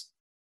that's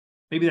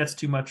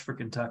too much for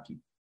Kentucky,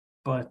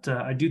 but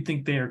I do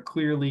think they are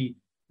clearly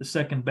the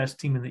second best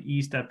team in the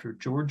East after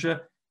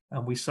Georgia.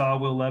 We saw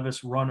Will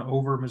Levis run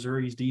over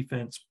Missouri's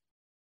defense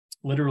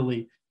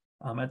literally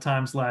at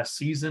times last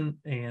season,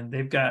 and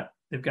they've got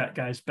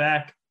guys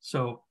back.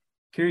 So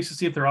curious to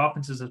see if their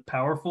offense is as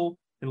powerful.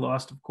 They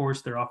lost, of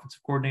course, their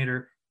offensive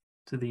coordinator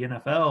to the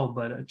NFL,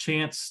 but a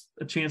chance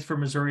for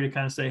Missouri to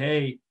kind of say,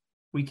 hey,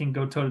 we can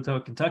go toe to toe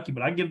with Kentucky.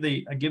 But I give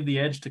the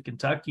edge to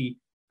Kentucky,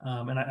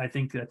 and I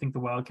think the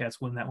Wildcats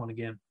win that one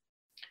again.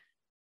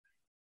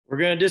 We're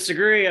going to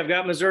disagree. I've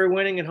got Missouri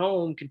winning at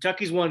home.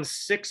 Kentucky's won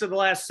 6 of the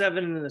last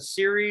 7 in the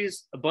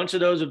series. A bunch of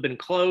those have been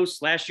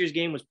close. Last year's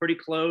game was pretty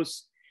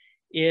close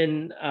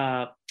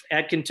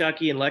at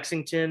Kentucky and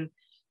Lexington,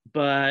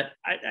 but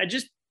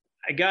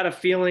I got a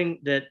feeling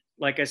that,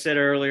 like I said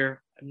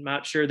earlier, I'm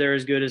not sure they're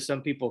as good as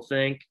some people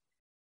think.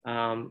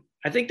 I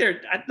think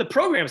the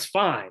program's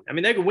fine. I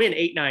mean, they could win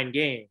 8-9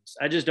 games.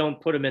 I just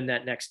don't put them in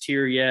that next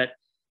tier yet.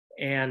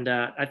 And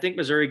I think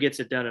Missouri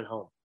gets it done at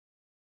home.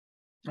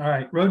 All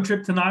right. Road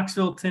trip to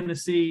Knoxville,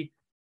 Tennessee.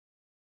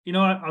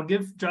 I'll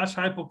give Josh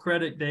Heupel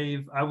credit,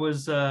 Dave. I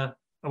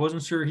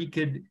wasn't sure he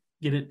could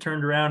get it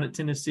turned around at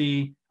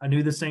Tennessee. I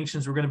knew the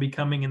sanctions were going to be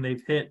coming, and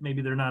they've hit.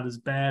 Maybe they're not as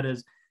bad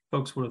as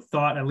folks would have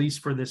thought, at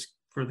least for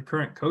the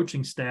current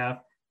coaching staff.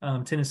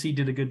 Tennessee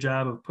did a good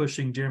job of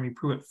pushing Jeremy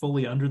Pruitt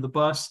fully under the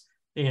bus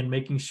and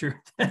making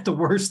sure that the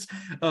worst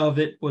of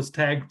it was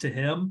tagged to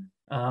him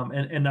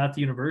and not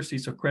the university.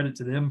 So credit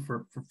to them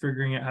for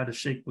figuring out how to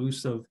shake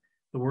loose of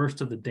the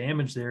worst of the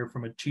damage there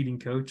from a cheating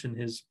coach and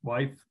his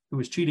wife, who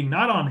was cheating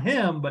not on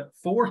him, but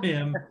for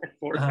him,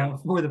 for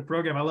the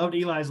program. I loved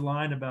Eli's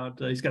line about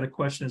he's got to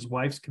question his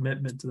wife's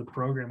commitment to the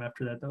program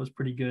after that. That was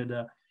pretty good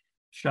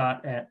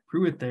shot at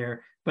Pruitt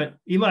there. But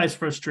Eli's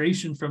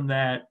frustration from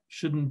that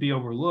shouldn't be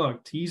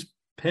overlooked. He's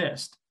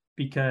pissed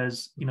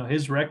because,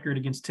 his record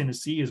against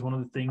Tennessee is one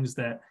of the things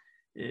that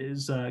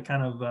is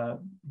kind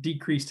of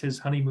decreased his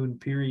honeymoon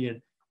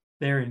period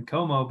there in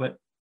Como. But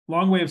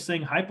long way of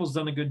saying Heupel's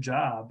done a good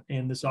job,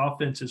 and this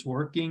offense is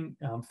working.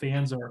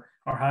 Fans are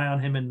high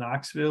on him in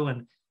Knoxville,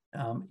 and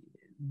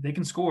they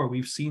can score.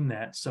 We've seen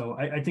that. So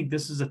I think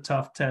this is a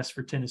tough test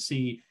for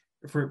Tennessee,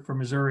 for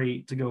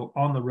Missouri to go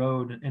on the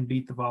road and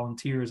beat the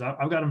Volunteers.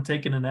 I've got them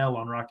taking an L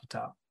on Rocky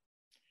Top.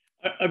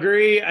 I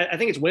agree. I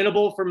think it's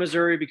winnable for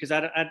Missouri because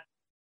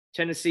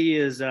Tennessee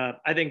is.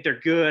 I think they're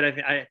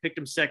good. I picked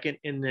them second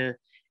in the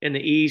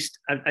East.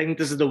 I think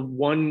this is the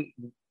one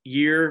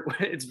year.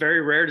 It's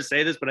very rare to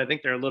say this, but I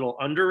think they're a little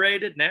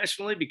underrated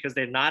nationally because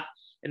they're not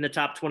in the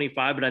top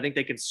 25. But I think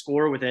they can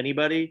score with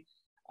anybody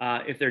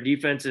if their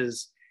defense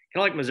is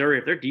kind of like Missouri.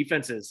 If their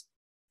defense is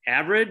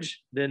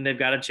average, then they've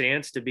got a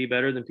chance to be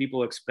better than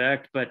people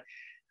expect. But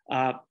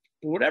for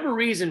whatever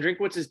reason,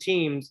 Drinkwitz's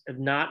teams have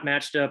not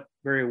matched up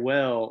very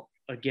well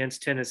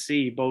against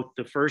Tennessee, both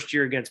the first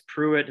year against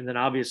Pruitt and then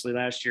obviously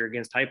last year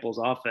against Heupel's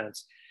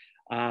offense.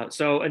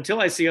 So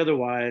until I see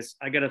otherwise,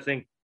 I got to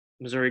think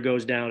Missouri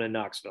goes down in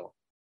Knoxville.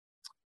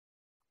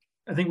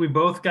 I think we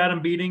both got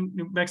them beating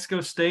New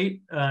Mexico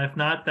State. If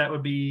not, that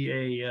would be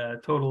a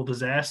total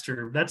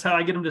disaster. That's how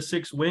I get them to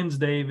 6 wins,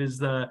 Dave, is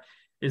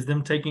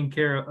them taking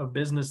care of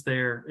business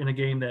there in a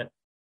game that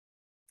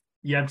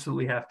you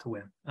absolutely have to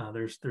win.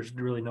 There's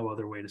really no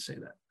other way to say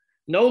that.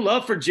 No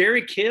love for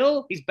Jerry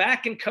Kill. He's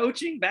back in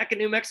coaching, back in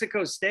New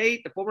Mexico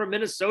State, the former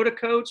Minnesota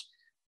coach.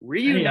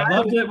 Reunited. Hey, I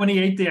loved it when he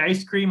ate the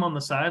ice cream on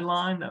the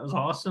sideline. That was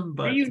awesome.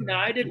 But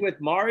reunited with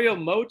Mario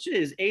Mocha,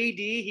 his AD.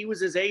 He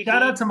was his AD.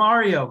 Shout out to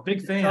Mario,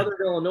 big fan. Southern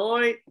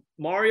Illinois.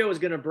 Mario is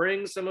going to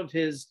bring some of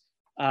his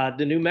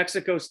the New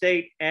Mexico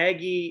State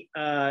Aggie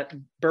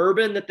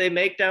bourbon that they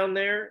make down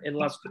there in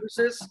Las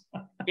Cruces.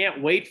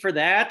 Can't wait for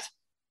that.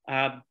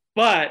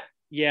 But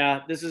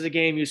yeah, this is a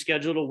game you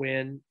schedule to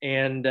win,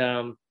 and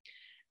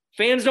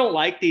fans don't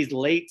like these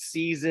late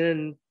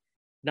season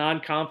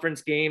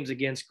non-conference games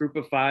against group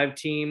of 5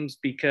 teams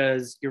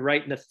because you're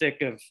right in the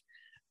thick of,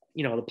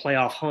 the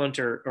playoff hunt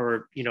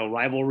or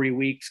rivalry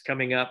weeks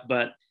coming up.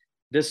 But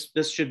this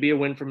should be a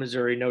win for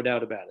Missouri, no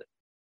doubt about it.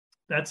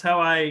 That's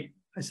how I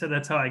said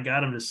that's how I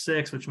got them to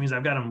 6, which means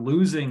I've got them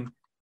losing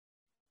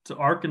to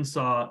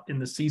Arkansas in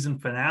the season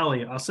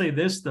finale. I'll say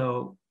this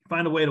though,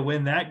 find a way to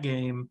win that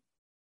game,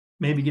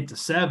 maybe get to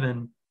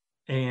 7,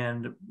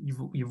 and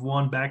you've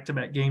won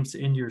back-to-back games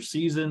to end your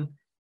season.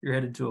 You're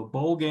headed to a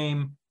bowl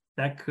game.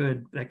 That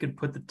could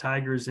put the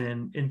Tigers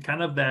in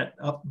kind of that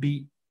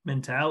upbeat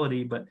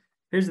mentality. But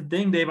here's the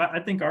thing, Dave. I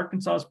think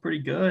Arkansas is pretty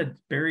good.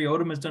 Barry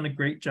Odom has done a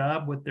great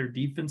job with their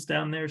defense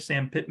down there.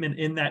 Sam Pittman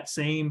in that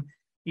same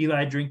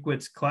Eli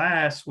Drinkwitz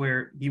class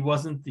where he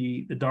wasn't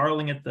the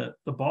darling at the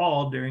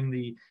ball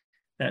during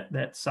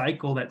that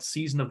cycle, that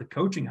season of the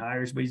coaching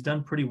hires, but he's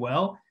done pretty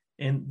well.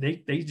 And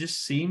they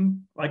just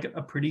seem like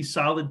a pretty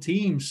solid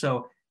team.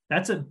 So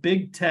that's a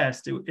big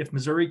test. If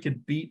Missouri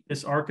could beat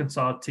this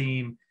Arkansas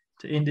team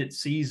to end its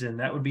season,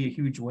 that would be a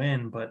huge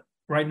win. But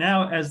right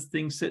now, as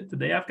things sit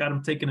today, I've got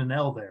them taking an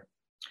L there.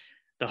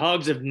 The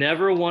Hogs have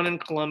never won in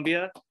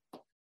Columbia,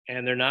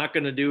 and they're not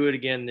going to do it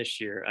again this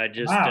year. I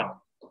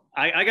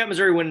got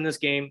Missouri winning this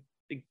game.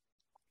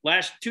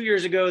 2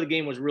 years ago, the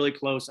game was really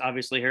close.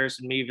 Obviously,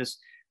 Harrison Mevis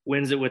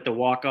wins it with the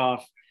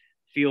walk-off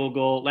field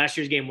goal. Last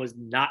year's game was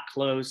not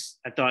close.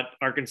 I thought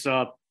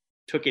Arkansas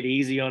took it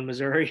easy on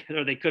Missouri,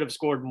 or they could have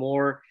scored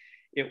more.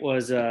 It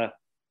was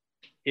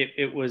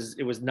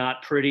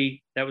not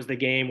pretty. That was the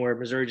game where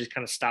Missouri just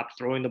kind of stopped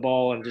throwing the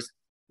ball and just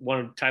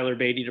wanted Tyler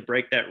Beatty to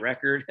break that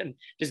record and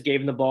just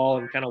gave him the ball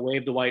and kind of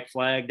waved the white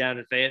flag down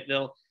in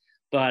Fayetteville.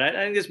 But I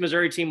think this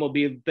Missouri team will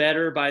be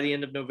better by the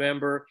end of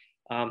November.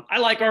 I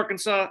like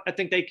Arkansas. I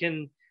think they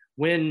can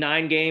win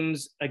 9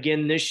 games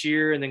again this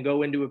year and then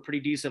go into a pretty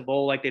decent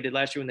bowl like they did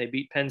last year when they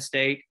beat Penn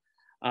State.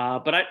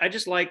 But I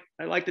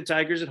like the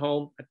Tigers at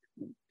home.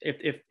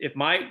 If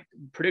my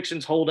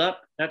predictions hold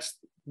up, that's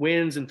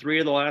wins in 3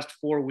 of the last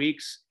 4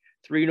 weeks,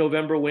 3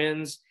 November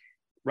wins,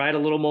 ride a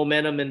little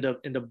momentum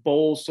into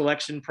bowl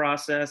selection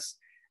process.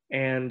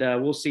 And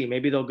we'll see.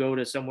 Maybe they'll go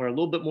to somewhere a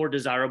little bit more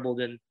desirable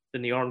than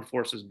the Armed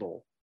Forces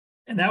Bowl.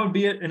 And that would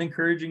be an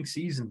encouraging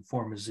season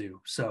for Mizzou.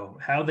 So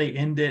how they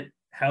end it,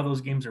 how those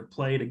games are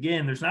played.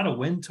 Again, there's not a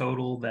win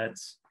total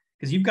that's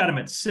because you've got them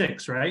at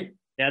 6, right?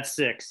 That's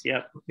 6.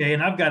 Yep. Okay.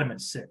 And I've got them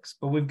at 6,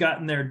 but we've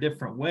gotten there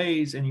different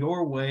ways, and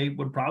your way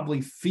would probably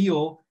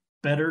feel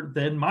better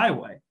than my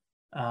way.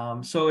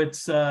 So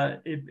it's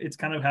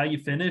kind of how you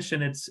finish,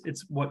 and it's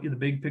what the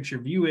big picture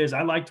view is.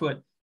 I liked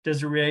what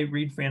Desiree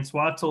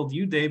Reed-Francois told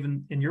you, Dave,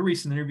 in your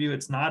recent interview.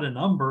 It's not a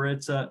number.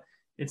 It's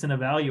an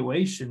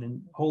evaluation,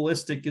 and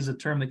holistic is a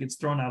term that gets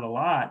thrown out a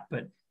lot,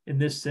 but in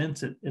this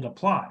sense, it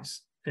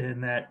applies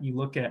in that you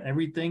look at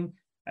everything.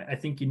 I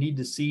think you need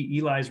to see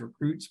Eli's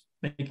recruits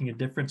making a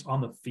difference on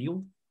the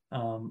field.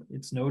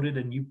 It's noted,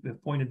 and you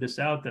have pointed this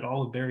out, that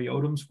all of Barry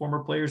Odom's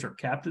former players are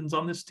captains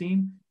on this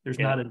team. There's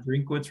not a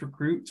Drinkwitz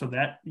recruit, so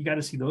that you got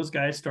to see those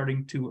guys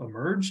starting to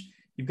emerge.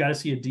 You've got to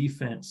see a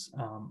defense.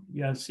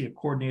 You got to see a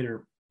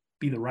coordinator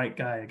be the right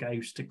guy, a guy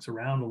who sticks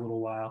around a little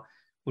while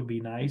would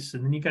be nice.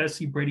 And then you got to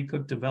see Brady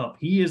Cook develop.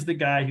 He is the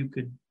guy who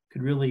could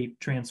really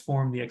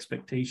transform the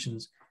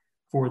expectations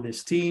for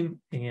this team.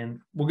 And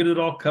we'll get it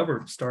all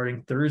covered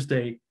starting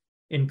Thursday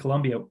in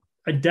Columbia.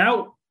 I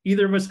doubt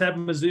either of us have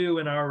Mizzou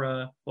in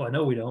our, well, I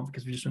know we don't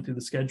because we just went through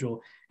the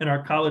schedule, in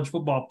our college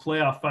football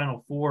playoff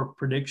Final Four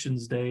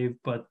predictions, Dave.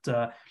 But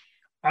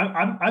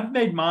I've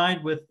made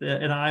mine with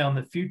an eye on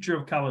the future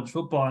of college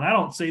football. And I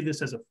don't say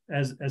this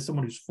as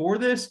someone who's for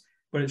this,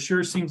 but it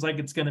sure seems like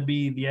it's going to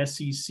be the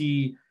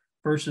SEC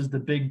versus the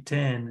Big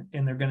Ten,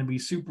 and they're going to be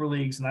super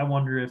leagues. And I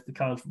wonder if the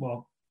college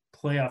football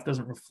playoff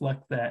doesn't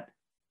reflect that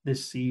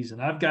this season.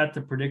 I've got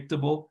the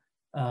predictable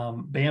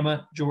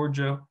Bama,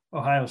 Georgia,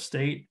 Ohio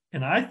State,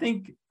 and I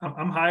think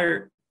I'm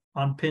higher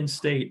on Penn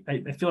State.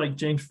 I feel like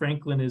James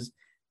Franklin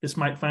this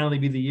might finally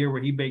be the year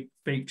where he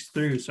bakes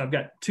through. So I've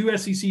got 2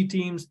 SEC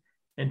teams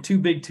and 2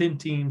 Big Ten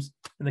teams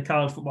in the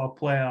college football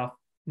playoff,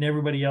 and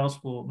everybody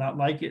else will not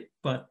like it,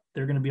 but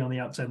they're going to be on the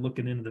outside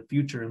looking into the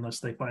future unless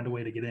they find a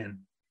way to get in.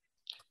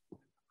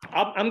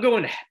 I'm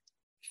going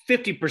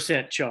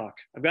 50% chalk.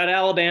 I've got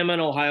Alabama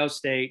and Ohio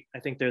State. I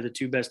think they're the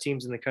 2 best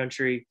teams in the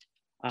country.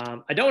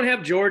 I don't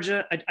have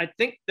Georgia. I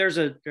think there's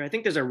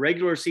a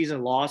regular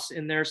season loss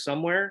in there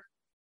somewhere.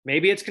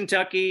 Maybe it's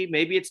Kentucky,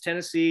 maybe it's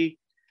Tennessee.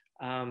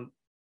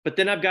 But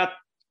then I've got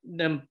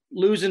them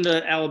losing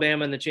to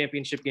Alabama in the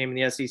championship game in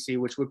the SEC,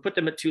 which would put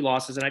them at 2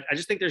 losses. And I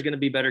just think there's going to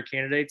be better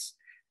candidates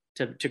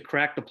to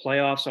crack the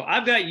playoffs. So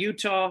I've got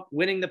Utah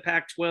winning the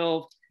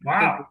Pac-12.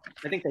 Wow.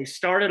 I think they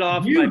started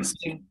off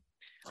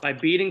by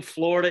beating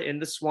Florida in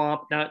the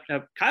swamp. Now,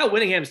 Kyle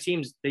Whittingham's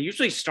teams, they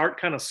usually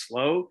start kind of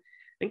slow.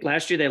 I think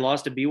last year they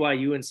lost to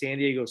BYU and San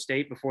Diego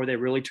State before they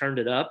really turned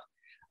it up.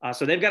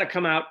 So they've got to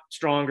come out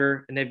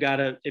stronger, and they've got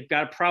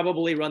to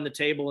probably run the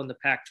table in the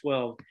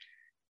Pac-12.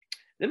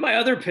 Then my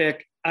other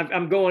pick,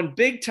 I'm going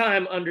big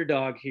time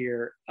underdog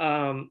here.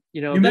 New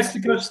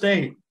Mexico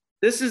State.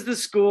 this is the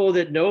school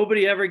that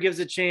nobody ever gives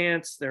a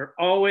chance. They're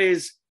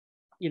always,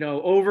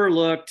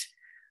 overlooked.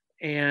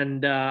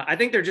 And I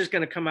think they're just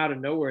going to come out of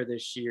nowhere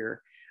this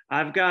year.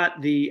 I've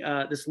got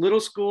this little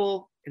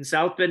school in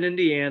South Bend,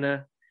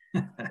 Indiana,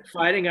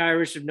 Fighting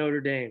Irish of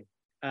Notre Dame.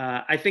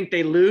 I think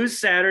they lose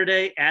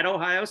Saturday at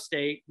Ohio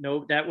State.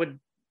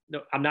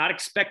 I'm not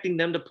expecting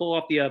them to pull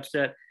off the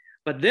upset,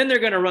 but then they're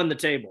going to run the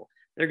table.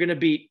 They're going to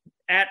beat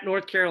at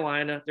North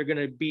Carolina. They're going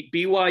to beat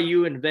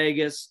BYU in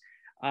Vegas.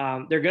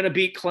 They're going to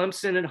beat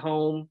Clemson at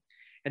home.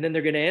 And then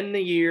they're going to end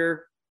the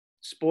year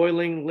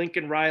spoiling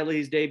Lincoln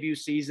Riley's debut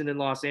season in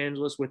Los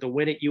Angeles with a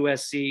win at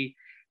USC.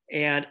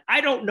 And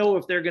I don't know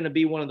if they're going to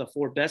be one of the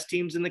 4 best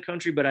teams in the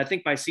country, but I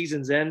think by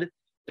season's end,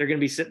 they're going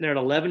to be sitting there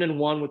at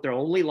 11-1 with their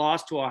only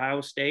loss to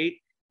Ohio State.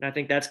 And I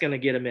think that's going to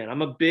get them in.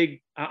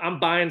 I'm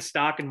buying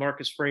stock in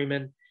Marcus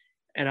Freeman,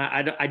 and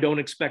I don't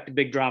expect a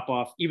big drop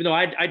off, even though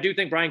I do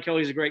think Brian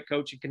Kelly is a great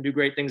coach and can do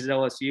great things at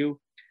LSU.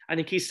 I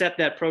think he set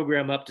that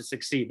program up to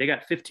succeed. They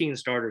got 15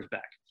 starters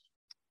back.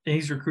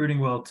 He's recruiting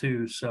well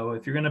too. So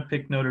if you're going to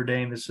pick Notre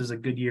Dame, this is a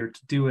good year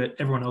to do it.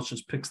 Everyone else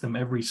just picks them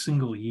every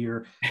single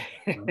year,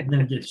 and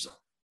then gets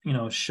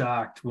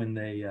shocked when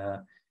they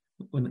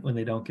when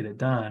they don't get it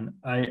done.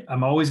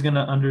 I'm always going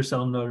to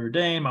undersell Notre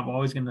Dame. I'm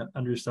always going to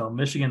undersell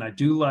Michigan. I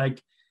do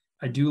like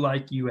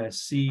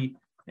USC,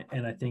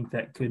 and I think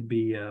that could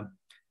be a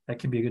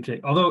good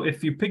take. Although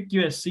if you pick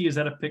USC, is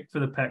that a pick for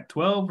the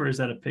Pac-12 or is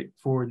that a pick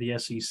for the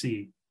SEC?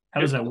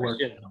 How does that work?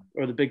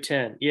 Or the Big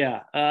Ten?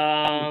 Yeah.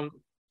 The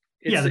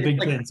Big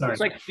Ten. Sorry, it's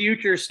like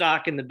future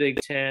stock in the Big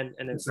Ten,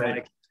 and it's right.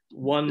 Like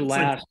one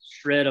last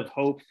shred of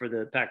hope for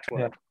the Pac-12.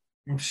 Yeah.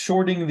 I'm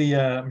shorting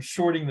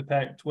the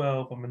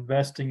Pac-12. I'm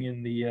investing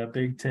in the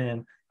Big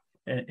Ten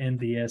and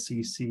the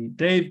SEC.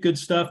 Dave, good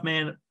stuff,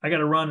 man. I got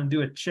to run and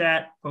do a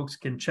chat. Folks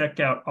can check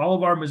out all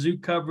of our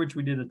Mizzou coverage.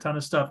 We did a ton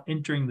of stuff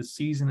entering the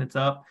season. It's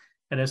up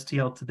at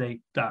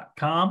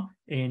stltoday.com,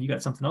 and you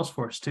got something else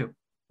for us too.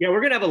 Yeah,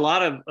 we're going to have a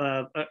lot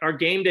of our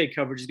game day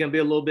coverage is going to be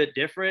a little bit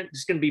different.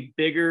 It's going to be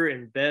bigger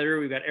and better.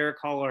 We've got Eric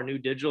Hall, our new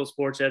digital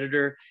sports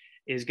editor,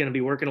 is going to be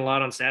working a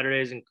lot on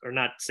Saturdays, or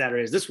not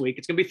Saturdays this week.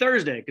 It's going to be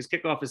Thursday because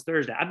kickoff is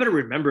Thursday. I better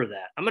remember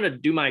that. I'm going to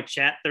do my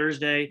chat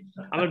Thursday.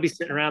 I'm going to be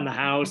sitting around the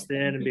house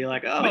then and be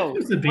like, oh,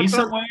 is it be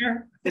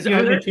somewhere? Are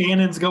the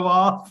cannons go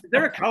off? Is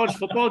there a college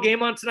football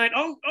game on tonight?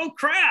 Oh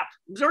crap.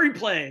 Missouri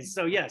plays.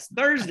 So yes,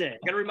 Thursday.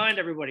 Got to remind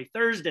everybody,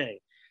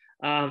 Thursday.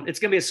 It's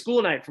going to be a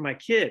school night for my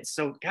kids.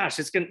 So gosh,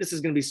 this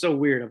is going to be so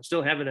weird. I'm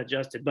still haven't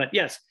adjusted, but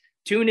yes,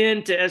 tune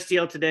in to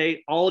STL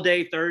Today all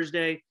day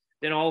Thursday,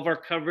 then all of our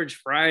coverage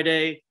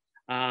Friday.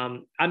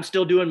 I'm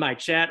still doing my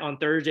chat on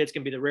Thursday. It's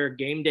going to be the rare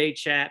game day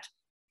chat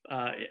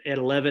at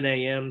 11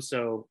 a.m.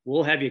 So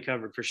we'll have you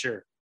covered for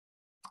sure.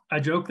 I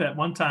joked that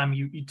one time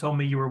you told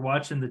me you were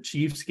watching the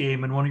Chiefs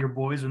game and one of your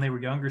boys when they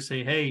were younger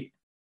say, hey,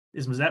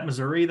 is that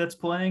Missouri that's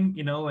playing?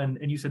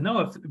 And you said,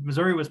 no, if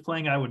Missouri was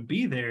playing, I would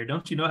be there.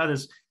 Don't you know how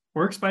this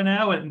works by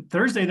now? And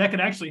Thursday that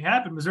could actually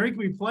happen. Missouri could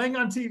be playing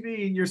on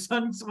TV.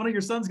 One of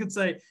your sons could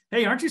say,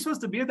 hey, aren't you supposed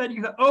to be at that?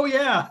 You go, oh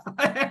yeah,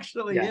 I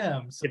actually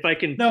am. So, if I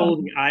can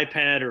pull the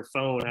iPad or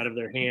phone out of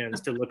their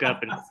hands to look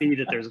up and see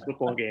that there's a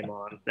football game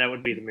on, that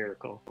would be the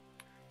miracle.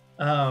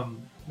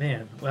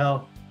 Man,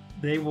 well,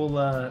 they will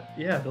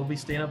they'll be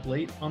staying up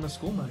late on the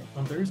school night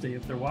on Thursday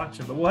if they're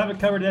watching, but we'll have it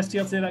covered at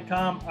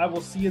stltoday.com. I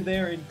will see you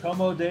there in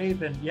Como,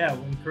 Dave, and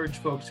we'll encourage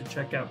folks to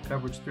check out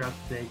coverage throughout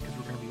the day because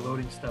we're going to be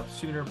loading stuff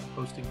sooner,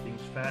 posting things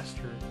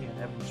faster, and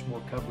having much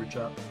more coverage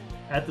up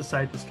at the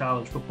site this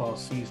college football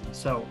season.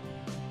 So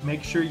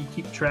make sure you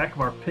keep track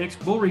of our picks.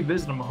 We'll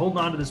revisit them. Hold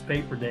on to this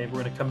paper, Dave.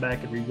 We're going to come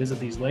back and revisit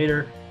these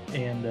later,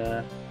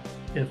 and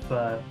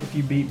if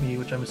you beat me,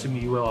 which I'm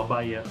assuming you will,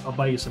 I'll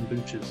buy you some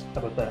booches.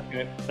 How about that?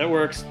 Okay, that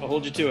works. I'll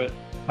hold you to it.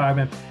 All right,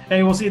 man.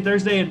 Hey, we'll see you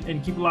Thursday,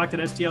 and keep it locked at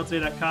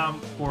stltoday.com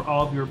for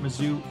all of your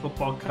Mizzou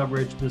football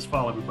coverage this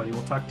fall, everybody.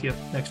 We'll talk to you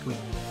next week.